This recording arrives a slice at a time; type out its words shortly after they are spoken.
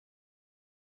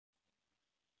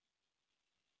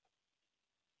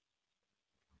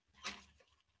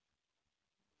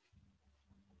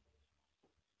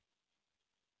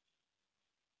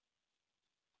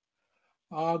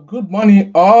Good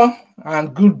morning, all,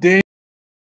 and good day.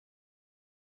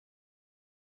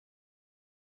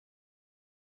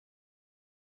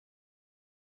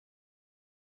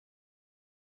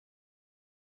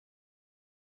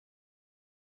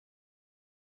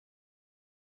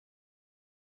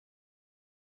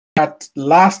 At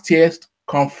last year's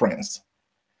conference,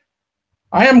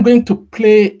 I am going to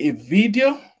play a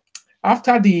video.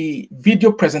 After the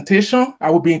video presentation,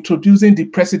 I will be introducing the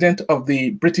president of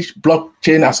the British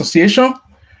Blockchain Association.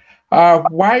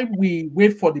 While we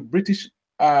wait for the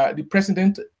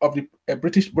president of the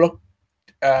British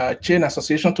Blockchain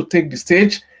Association to take the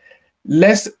stage,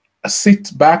 let's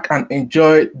sit back and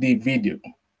enjoy the video.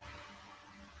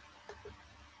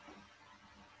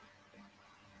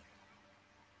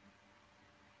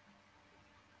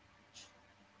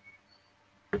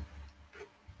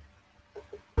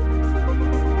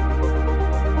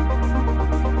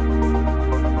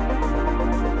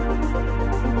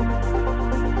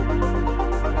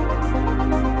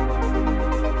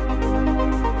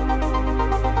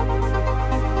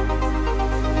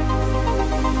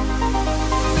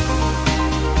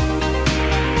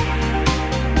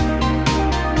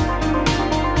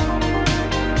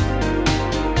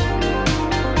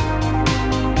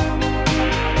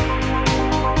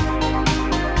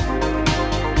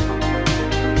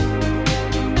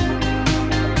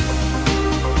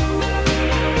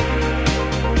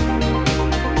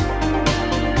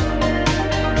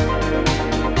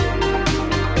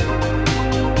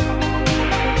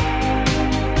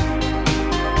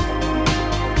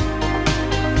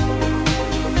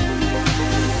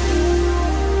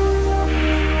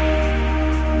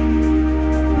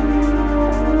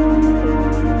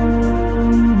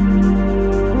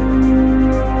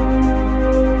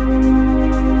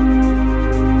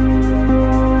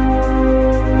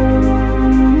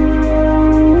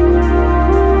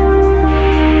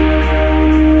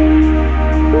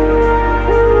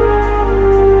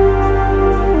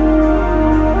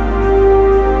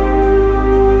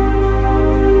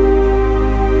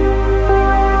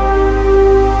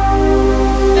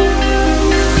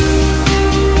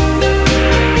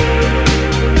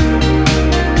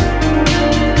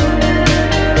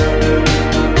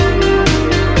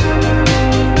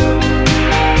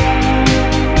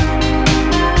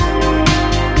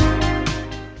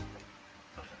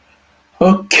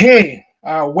 Okay,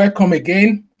 welcome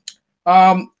again.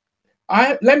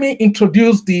 Let me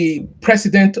introduce the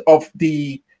president of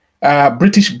the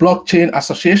British Blockchain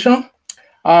Association.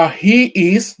 He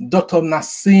is Dr.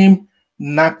 Naseem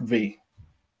Naqvi.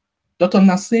 Dr.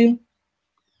 Naseem,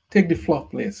 take the floor,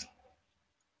 please.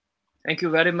 Thank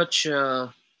you very much,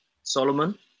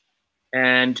 Solomon,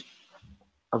 and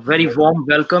a very warm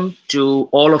welcome to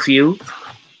all of you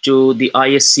to the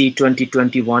ISC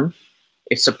 2021.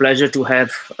 It's a pleasure to have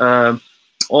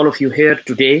all of you here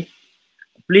today.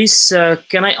 Please,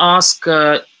 can I ask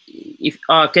if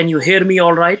can you hear me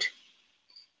all right?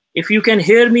 If you can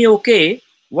hear me okay,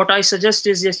 what I suggest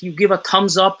is yes, you give a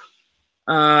thumbs up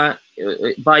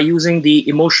by using the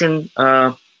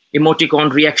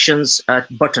emoticon reactions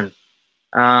button.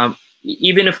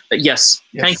 Even if yes,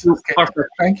 thank you. Okay. Perfect.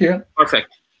 Thank you.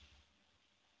 Perfect.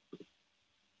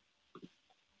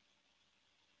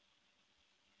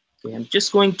 Okay, I'm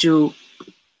just going to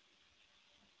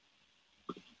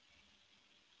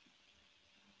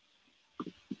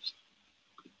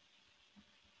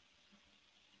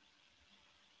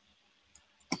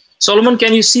Solomon,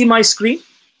 can you see my screen?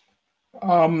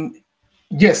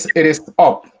 Yes, it is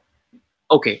up.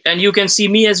 Okay, and you can see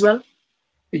me as well?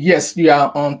 Yes, you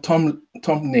are on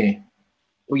thumbnail.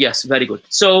 Oh, yes, very good.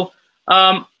 So,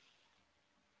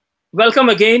 welcome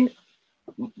again.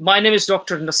 My name is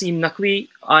Dr. Naseem Naqvi.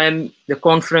 I am the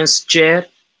conference chair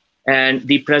and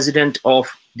the president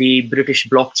of the British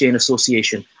Blockchain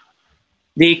Association.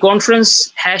 The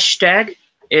conference hashtag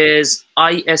is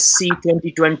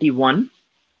ISC2021.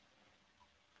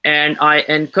 And I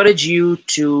encourage you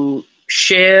to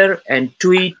share and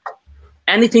tweet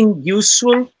anything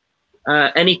useful,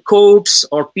 any quotes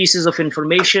or pieces of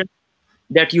information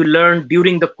that you learned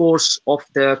during the course of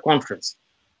the conference.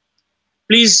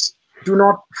 Please do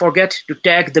not forget to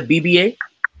tag the BBA,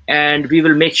 and we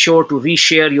will make sure to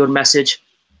reshare your message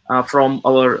from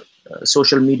our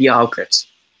social media outlets.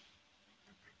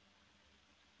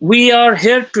 We are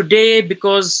here today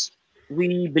because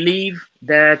we believe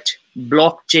that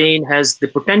blockchain has the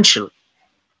potential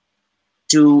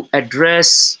to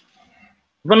address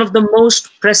one of the most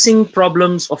pressing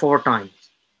problems of our time: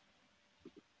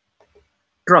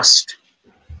 trust.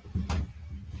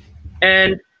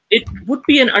 And it would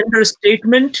be an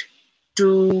understatement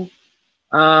to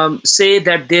say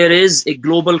that there is a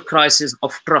global crisis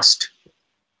of trust,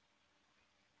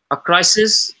 a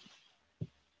crisis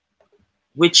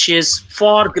which is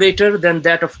far greater than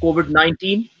that of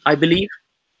COVID-19, I believe,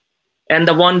 and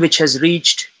the one which has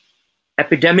reached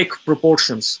epidemic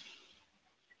proportions.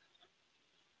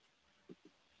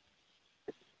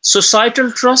 Societal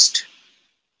trust,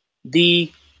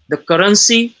 the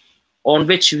currency on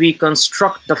which we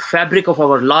construct the fabric of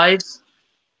our lives,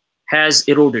 has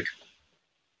eroded.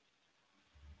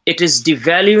 It is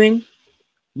devaluing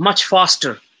much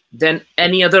faster than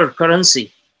any other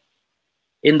currency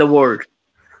in the world.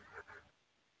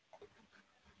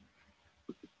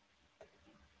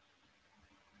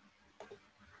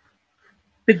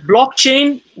 With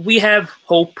blockchain, we have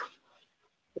hope,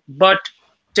 but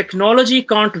technology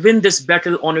can't win this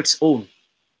battle on its own.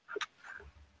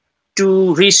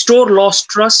 To restore lost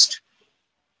trust,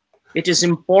 it is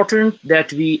important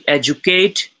that we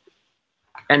educate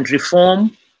and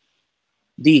reform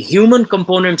the human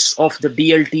components of the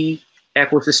DLT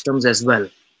ecosystems as well.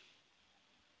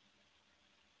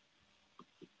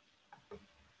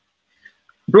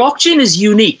 Blockchain is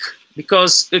unique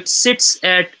because it sits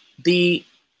at the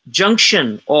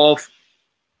junction of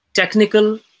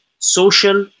technical,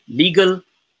 social, legal,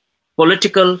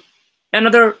 political, and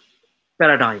other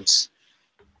paradigms.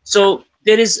 So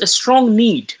there is a strong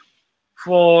need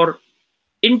for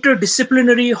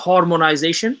interdisciplinary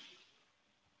harmonization,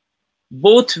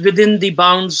 both within the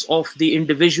bounds of the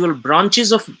individual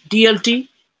branches of DLT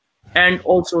and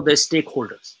also the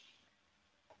stakeholders.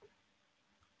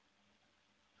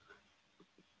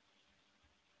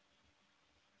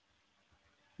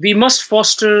 We must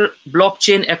foster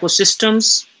blockchain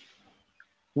ecosystems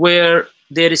where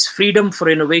there is freedom for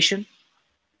innovation,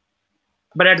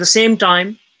 but at the same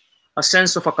time, a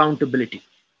sense of accountability.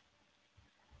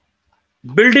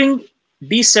 Building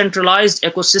decentralized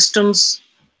ecosystems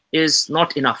is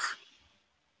not enough.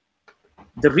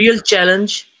 The real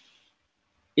challenge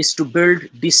is to build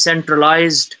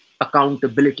decentralized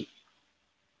accountability.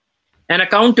 And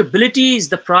accountability is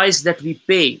the price that we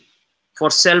pay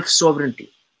for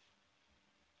self-sovereignty.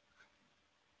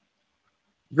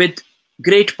 With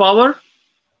great power,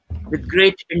 with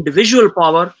great individual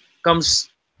power, comes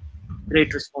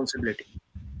great responsibility.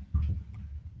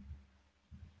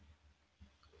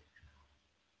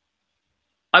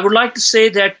 I would like to say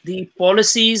that the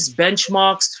policies,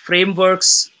 benchmarks,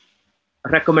 frameworks,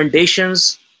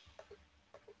 recommendations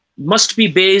must be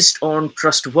based on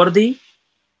trustworthy,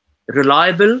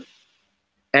 reliable,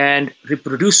 and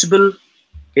reproducible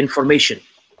information.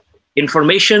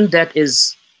 Information that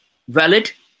is valid,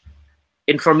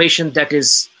 information that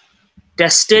is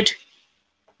tested,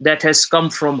 that has come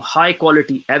from high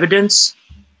quality evidence,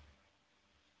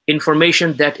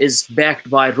 information that is backed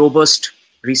by robust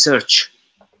research.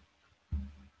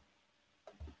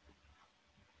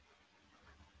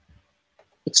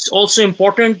 It's also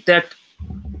important that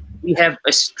we have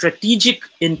a strategic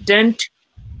intent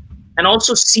and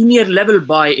also senior level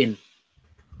buy-in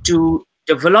to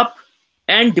develop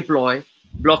and deploy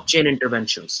blockchain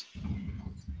interventions.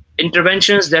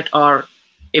 Interventions that are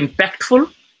impactful,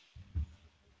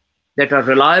 that are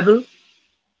reliable,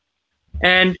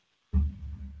 and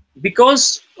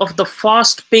because of the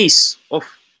fast pace of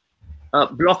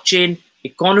blockchain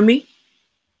economy,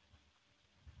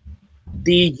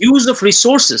 the use of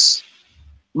resources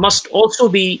must also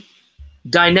be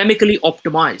dynamically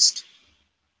optimized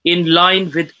in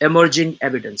line with emerging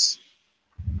evidence.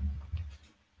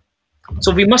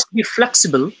 So we must be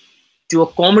flexible to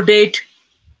accommodate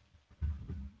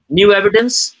new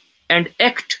evidence and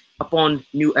act upon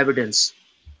new evidence.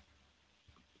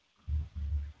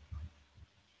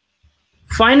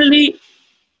 Finally,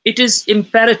 it is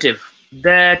imperative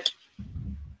that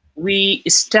we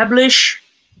establish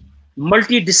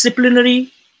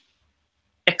multidisciplinary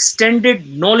extended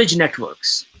knowledge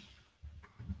networks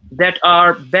that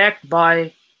are backed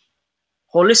by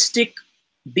holistic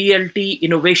DLT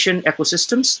innovation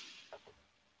ecosystems,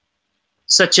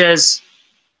 such as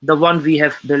the one we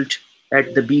have built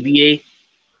at the BBA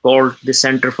called the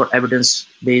Center for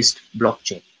Evidence-Based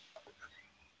Blockchain,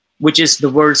 which is the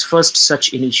world's first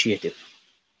such initiative.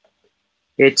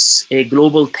 It's a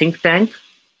global think tank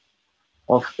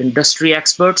of industry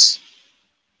experts,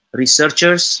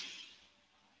 researchers,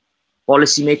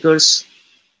 policymakers,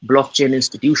 blockchain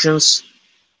institutions,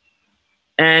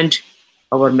 and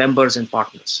our members and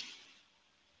partners.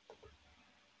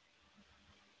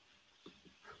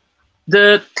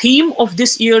 The theme of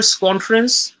this year's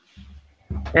conference,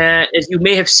 as you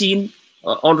may have seen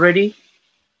already,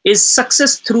 is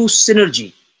success through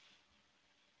synergy.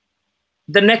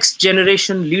 The next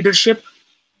generation leadership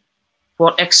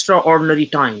for extraordinary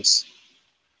times.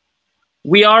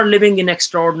 We are living in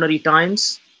extraordinary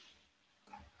times,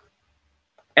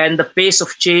 and the pace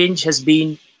of change has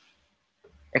been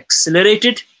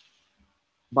accelerated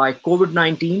by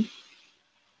COVID-19.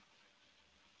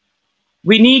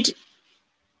 We need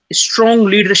strong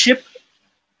leadership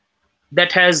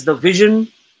that has the vision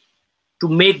to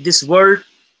make this world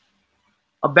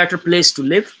a better place to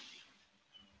live.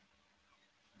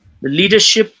 The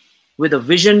leadership with a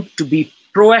vision to be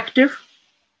proactive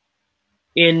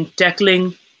in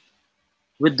tackling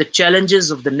with the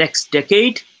challenges of the next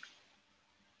decade.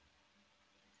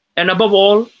 And above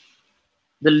all,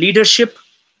 the leadership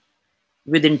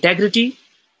with integrity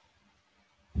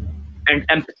and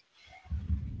empathy.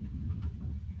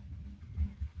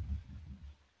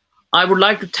 I would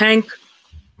like to thank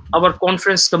our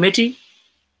conference committee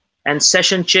and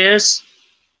session chairs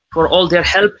for all their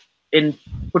help in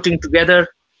putting together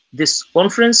this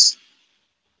conference.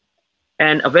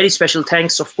 And a very special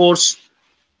thanks, of course,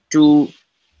 to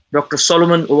Dr.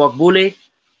 Solomon Owagbule,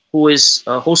 who is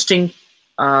hosting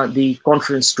the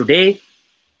conference today.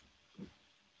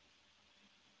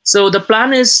 So the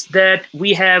plan is that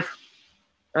we have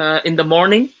in the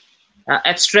morning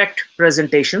abstract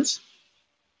presentations.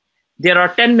 There are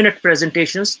 10-minute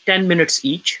presentations, 10 minutes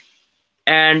each,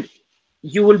 and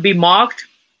you will be marked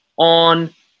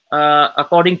on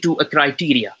according to a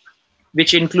criteria,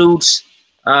 which includes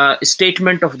a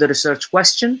statement of the research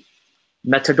question,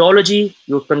 methodology,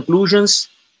 your conclusions,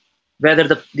 whether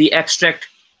the abstract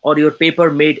or your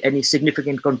paper made any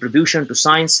significant contribution to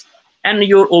science, and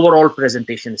your overall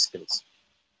presentation skills.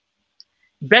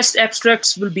 Best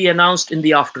abstracts will be announced in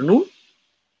the afternoon,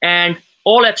 and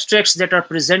all abstracts that are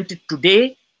presented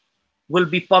today will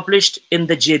be published in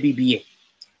the JBBA.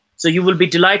 So you will be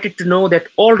delighted to know that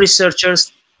all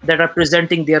researchers that are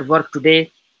presenting their work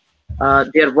today,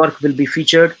 their work will be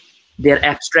featured, their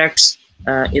abstracts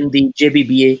in the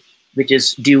JBBA, which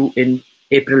is due in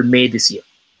April, May this year.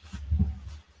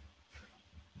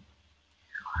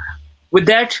 With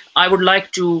that, I would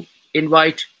like to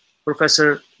invite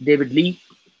Professor David Lee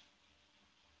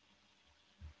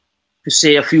to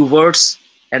say a few words,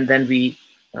 and then we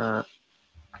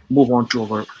move on to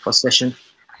our first session.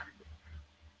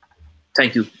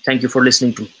 Thank you. Thank you for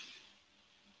listening to me.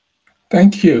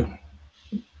 Thank you,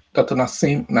 Dr.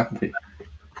 Naseem Naqvi.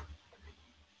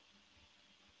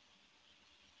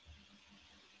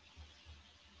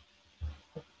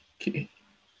 Okay.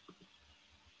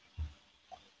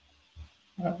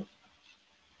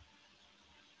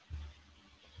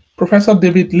 Professor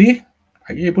David Lee,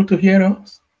 are you able to hear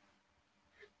us?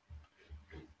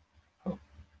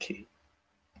 Okay.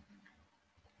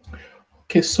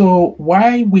 Okay, so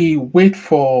while we wait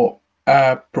for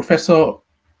Professor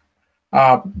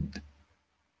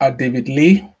David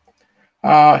Lee,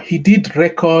 he did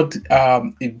record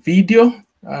a video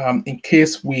in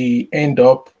case we end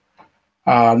up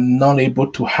not able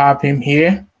to have him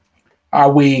here.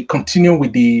 We continue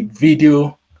with the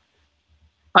video.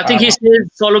 I think he says,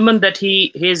 Solomon, that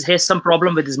he has some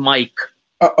problem with his mic.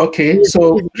 Okay,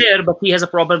 so he's there, but he has a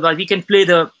problem. But we can play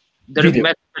the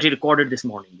message that he recorded this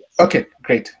morning. Yes. Okay,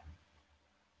 great.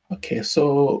 Okay,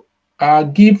 so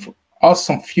give us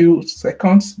some few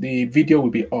seconds. The video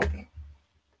will be up.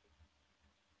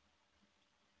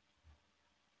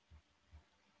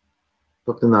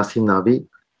 Dr. Naseem Naqvi,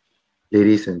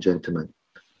 ladies and gentlemen,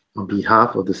 on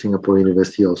behalf of the Singapore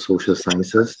University of Social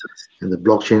Sciences and the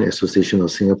Blockchain Association of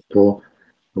Singapore,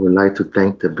 I would like to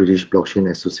thank the British Blockchain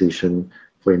Association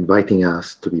for inviting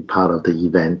us to be part of the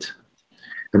event,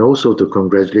 and also to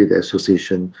congratulate the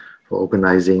association for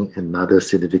organizing another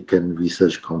significant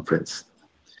research conference.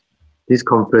 This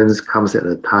conference comes at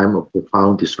a time of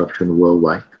profound disruption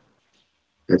worldwide,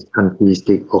 as countries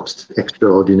take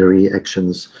extraordinary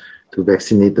actions to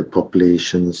vaccinate the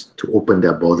populations to open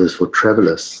their borders for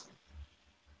travelers.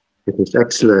 It is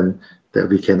excellent that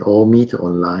we can all meet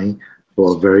online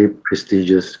for a very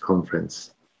prestigious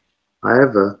conference.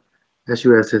 However,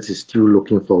 SUSS is still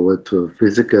looking forward to a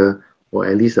physical or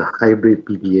at least a hybrid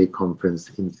BBA conference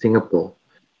in Singapore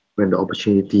when the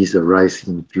opportunities arise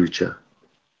in the future.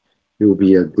 It will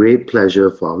be a great pleasure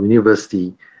for our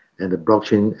university and the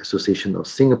Blockchain Association of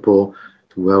Singapore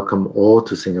to welcome all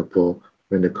to Singapore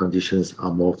when the conditions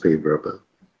are more favorable.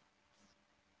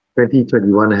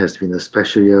 2021 has been a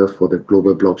special year for the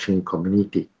global blockchain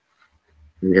community.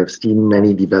 We have seen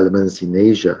many developments in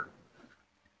Asia.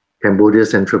 Cambodia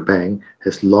Central Bank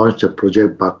has launched a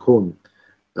Project Bakun,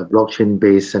 a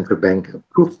blockchain-based central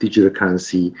bank-approved digital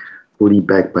currency fully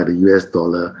backed by the US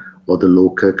dollar or the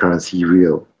local currency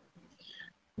real.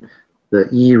 the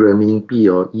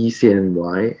e-renminbi or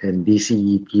ECNY and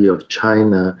DCEP of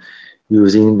China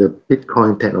using the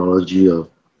Bitcoin technology of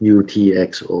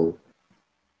UTXO.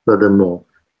 Furthermore,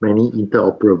 many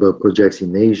interoperable projects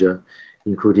in Asia,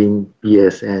 including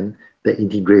BSN, that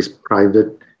integrates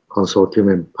private,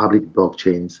 consortium, and public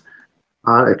blockchains,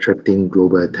 are attracting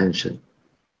global attention.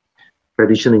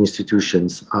 Traditional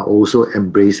institutions are also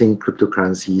embracing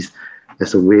cryptocurrencies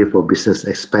as a way for business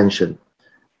expansion,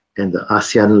 and the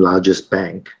ASEAN largest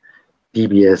bank,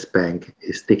 DBS Bank,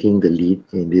 is taking the lead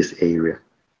in this area.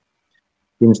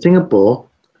 In Singapore,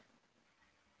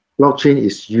 blockchain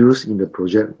is used in the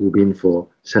project Ubin for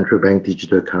central bank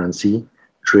digital currency,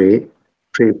 trade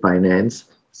finance,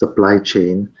 supply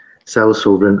chain,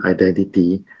 self-sovereign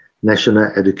identity, national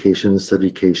education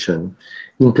certification,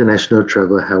 international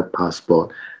travel health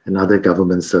passport, and other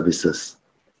government services.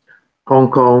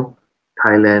 Hong Kong,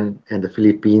 Thailand, and the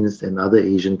Philippines and other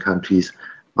Asian countries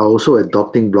are also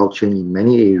adopting blockchain in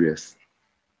many areas.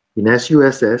 In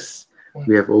SUSS,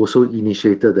 we have also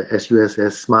initiated the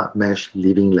SUSS Smart Mesh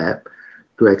Living Lab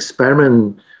to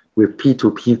experiment with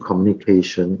P2P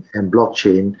communication and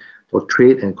blockchain for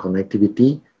trade and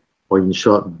connectivity, or in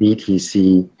short,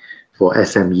 BTC for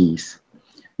SMEs,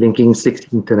 linking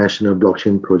 6 international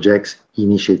blockchain projects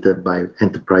initiated by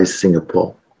Enterprise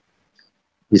Singapore.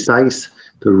 Besides,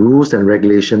 the rules and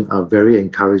regulations are very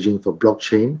encouraging for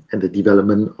blockchain and the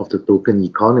development of the token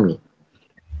economy.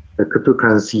 The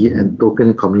cryptocurrency and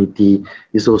token community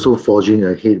is also forging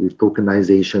ahead with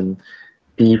tokenization,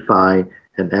 DeFi,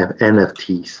 and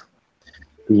NFTs.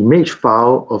 The image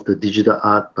file of the digital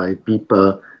art by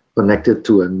Beeper connected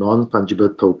to a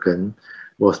non-fungible token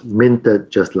was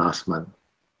minted just last month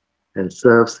and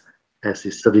serves as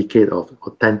a certificate of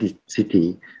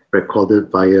authenticity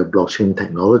recorded via blockchain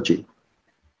technology.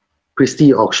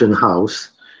 Christie Auction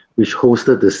House, which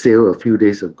hosted the sale a few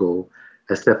days ago,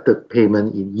 accepted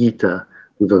payment in Ether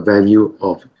with a value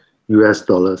of US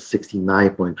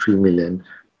 $69.3 million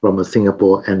from a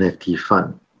Singapore NFT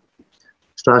fund.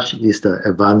 Such is the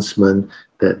advancement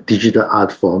that digital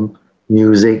art form,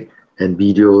 music, and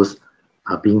videos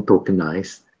are being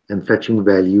tokenized and fetching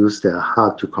values that are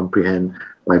hard to comprehend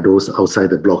by those outside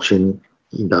the blockchain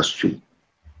industry.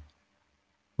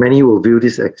 Many will view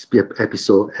this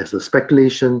episode as a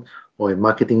speculation or a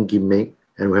marketing gimmick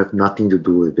and will have nothing to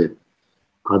do with it.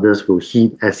 Others will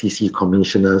heed SEC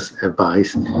Commissioner's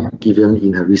advice given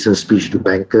in her recent speech to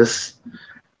bankers.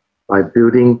 By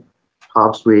building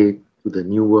pathway to the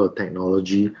new world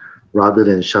technology rather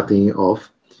than shutting it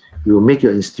off, you will make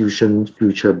your institution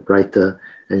future brighter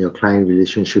and your client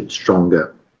relationship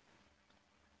stronger.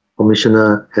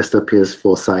 Commissioner Hester Peirce's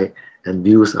foresight and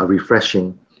views are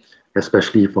refreshing,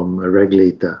 especially from a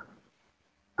regulator.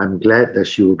 I'm glad that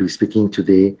she will be speaking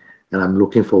today, and I'm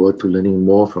looking forward to learning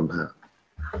more from her.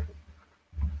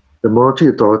 The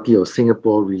Monetary Authority of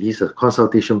Singapore released a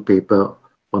consultation paper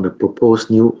on the proposed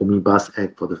new Omnibus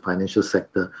Act for the financial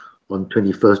sector on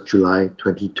 21st July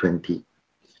 2020.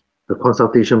 The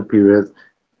consultation period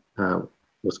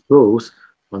was closed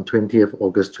on 20th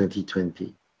August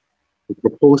 2020. The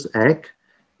proposed act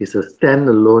is a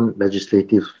standalone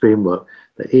legislative framework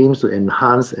that aims to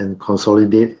enhance and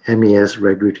consolidate MAS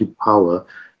regulatory power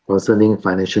concerning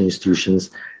financial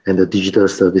institutions and the digital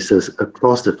services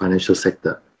across the financial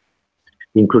sector,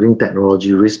 including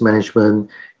technology risk management,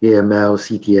 AML,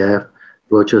 CTF,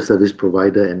 virtual service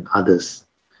provider, and others.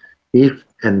 If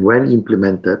and when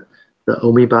implemented, the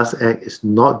Omnibus Act is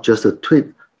not just a tweak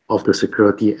of the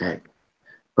Security Act,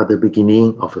 but the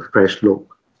beginning of a fresh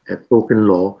look at token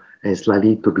law and is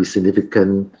likely to be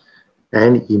significant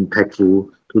and impactful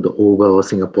to the overall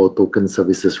Singapore token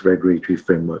services regulatory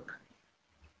framework.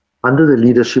 Under the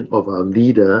leadership of our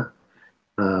leader,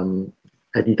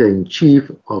 Editor-in-Chief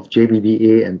of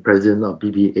JBBA and President of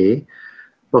BBA,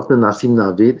 Dr. Naseem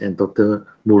Naqvi and Dr.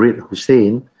 Murid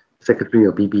Hussain, Secretary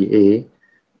of BBA,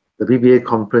 the BBA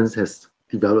conference has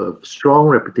developed a strong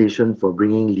reputation for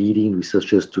bringing leading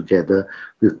researchers together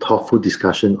with thoughtful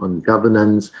discussion on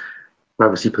governance,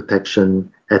 privacy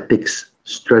protection, ethics,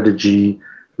 strategy,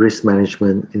 risk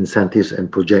management, incentives,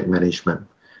 and project management.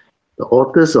 The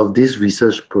authors of these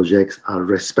research projects are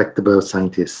respectable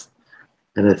scientists.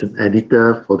 And as an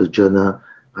editor for the journal,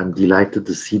 I'm delighted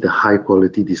to see the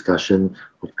high-quality discussion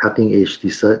of cutting-edge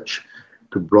research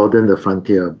to broaden the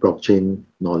frontier of blockchain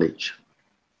knowledge.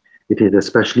 It is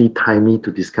especially timely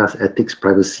to discuss ethics,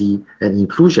 privacy, and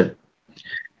inclusion.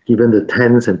 Given the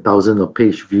tens and thousands of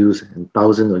page views and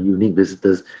thousands of unique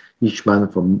visitors each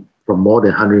month from more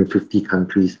than 150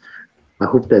 countries, I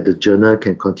hope that the journal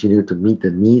can continue to meet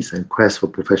the needs and quest for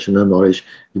professional knowledge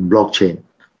in blockchain.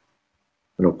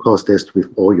 And of course, that's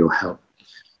with all your help.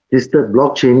 This third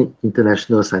Blockchain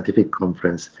International Scientific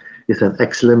Conference is an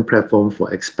excellent platform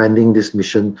for expanding this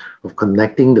mission of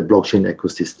connecting the blockchain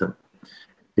ecosystem.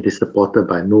 It is supported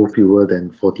by no fewer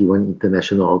than 41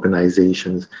 international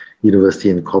organizations, university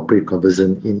and corporate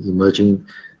conversant in emerging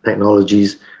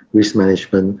technologies, risk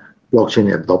management,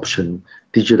 blockchain adoption,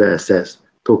 digital assets,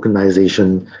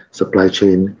 tokenization, supply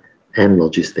chain, and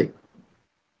logistics.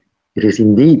 It is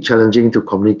indeed challenging to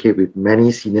communicate with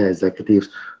many senior executives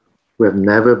who have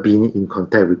never been in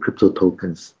contact with crypto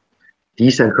tokens,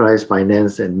 decentralized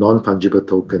finance, and non-fungible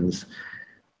tokens.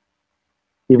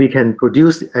 If we can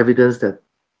produce evidence that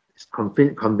is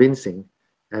convincing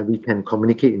and we can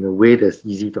communicate in a way that's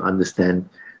easy to understand,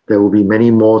 there will be many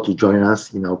more to join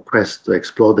us in our quest to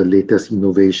explore the latest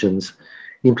innovations,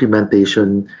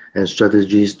 implementation, and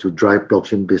strategies to drive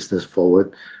blockchain business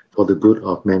forward for the good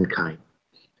of mankind.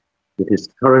 It is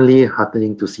currently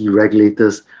heartening to see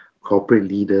regulators, corporate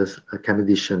leaders,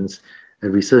 academicians,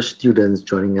 and research students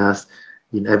joining us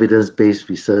in evidence-based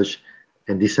research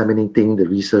and disseminating the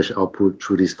research output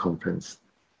through this conference.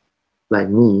 Like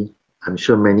me, I'm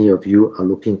sure many of you are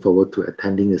looking forward to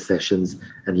attending the sessions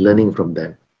and learning from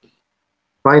them.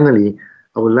 Finally,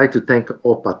 I would like to thank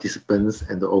all participants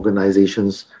and the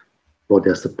organizations for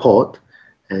their support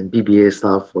and BBA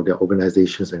staff for their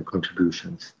organizations and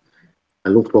contributions. I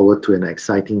look forward to an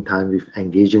exciting time with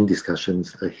engaging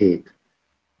discussions ahead.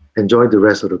 Enjoy the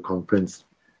rest of the conference.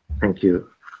 Thank you.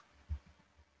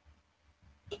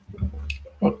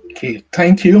 Okay,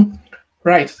 thank you.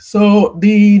 Right, so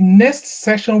the next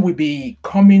session will be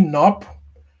coming up.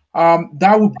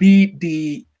 That will be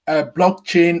the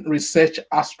blockchain research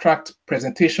abstract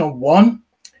presentation 1.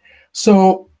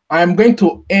 So I'm going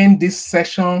to end this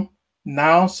session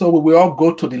now, so we will all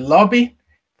go to the lobby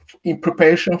in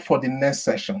preparation for the next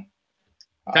session.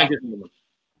 Thank you so much.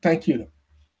 Thank you.